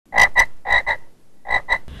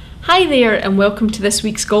Hi there and welcome to this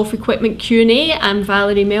week's Golf Equipment Q&A. I'm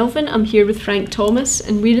Valerie Melvin. I'm here with Frank Thomas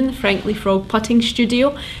and we're in the Frankly Frog Putting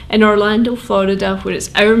Studio in Orlando, Florida, where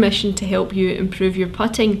it's our mission to help you improve your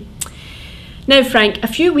putting. Now Frank, a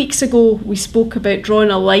few weeks ago we spoke about drawing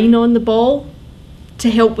a line on the ball to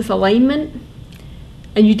help with alignment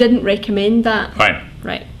and you didn't recommend that.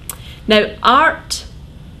 Right. Now Art,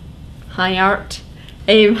 hi Art,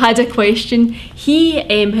 had a question. He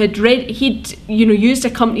had used a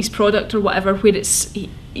company's product or whatever where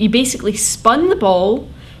he basically spun the ball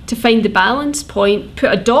to find the balance point,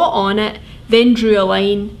 put a dot on it, then drew a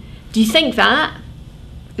line. Do you think that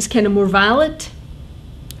is kind of more valid?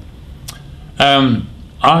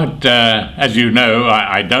 Art, as you know,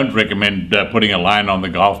 I don't recommend putting a line on the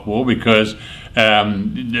golf ball because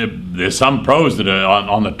there's some pros that are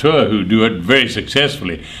on the tour who do it very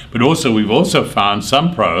successfully, but we've also found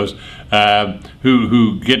some pros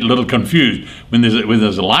who get a little confused when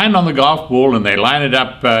there's a line on the golf ball and they line it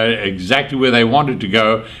up exactly where they want it to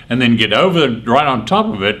go, and then get over right on top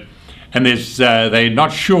of it, and they're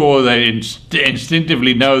not sure. They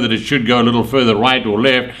instinctively know that it should go a little further right or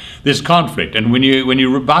left. There's conflict, and when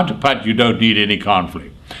you're about to putt, you don't need any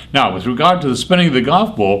conflict. Now, with regard to the spinning of the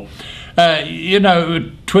golf ball,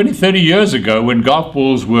 20, 30 years ago, when golf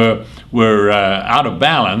balls were out of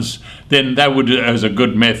balance, then that was a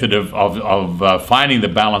good method of finding the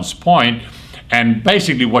balance point. And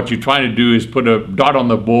basically what you're trying to do is put a dot on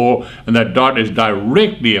the ball, and that dot is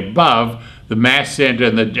directly above the mass center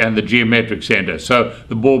and the geometric center, so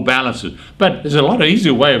the ball balances. But there's a lot of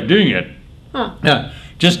easier way of doing it. Now,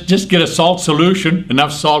 just get a salt solution,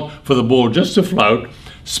 enough salt for the ball just to float,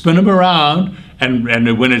 spin them around, and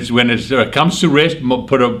when it comes to rest,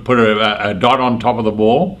 put a dot on top of the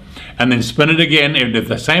ball, and then spin it again. If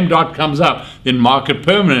the same dot comes up, then mark it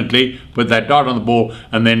permanently, put that dot on the ball,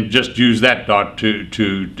 and then just use that dot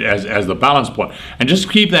as the balance point. And just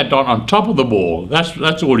keep that dot on top of the ball.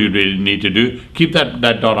 That's all you really need to do. Keep that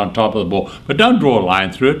dot on top of the ball, but don't draw a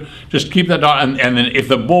line through it. Just keep that dot, and then if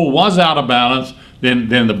the ball was out of balance, then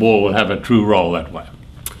the ball will have a true roll that way.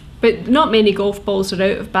 But not many golf balls are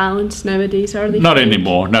out of balance nowadays, are they? Not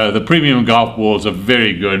anymore. No, the premium golf balls are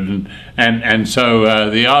very good, and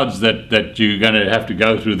so the odds that you're going to have to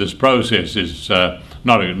go through this process is you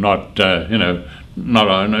won't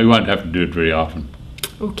have to do it very often.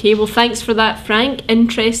 Okay, well thanks for that, Frank.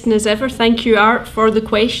 Interesting as ever. Thank you, Art, for the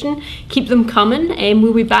question. Keep them coming, and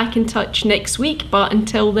we'll be back in touch next week. But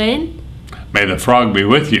until then, may the frog be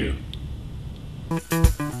with you.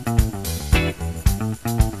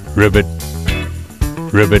 Ribbit,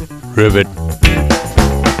 ribbit, ribbit.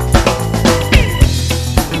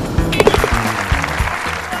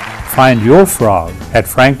 Find your frog at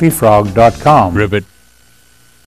franklyfrog.com. Ribbit.